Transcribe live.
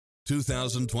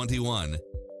2021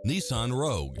 Nissan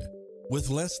Rogue. With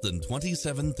less than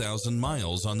 27,000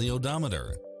 miles on the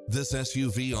odometer, this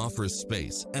SUV offers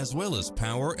space as well as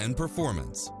power and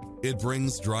performance. It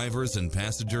brings drivers and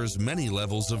passengers many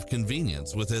levels of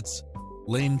convenience with its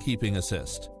lane keeping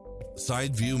assist,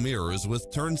 side view mirrors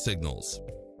with turn signals,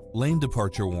 lane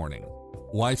departure warning,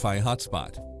 Wi-Fi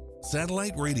hotspot,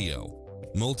 satellite radio,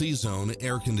 multi-zone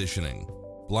air conditioning,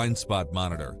 blind spot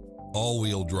monitor,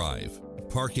 all-wheel drive,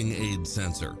 parking aid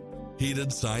sensor,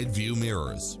 heated side view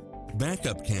mirrors,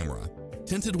 backup camera,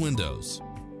 tinted windows,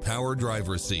 power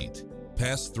driver seat,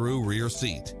 pass-through rear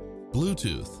seat,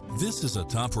 Bluetooth. This is a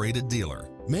top-rated dealer.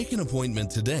 Make an appointment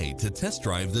today to test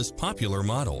drive this popular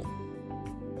model.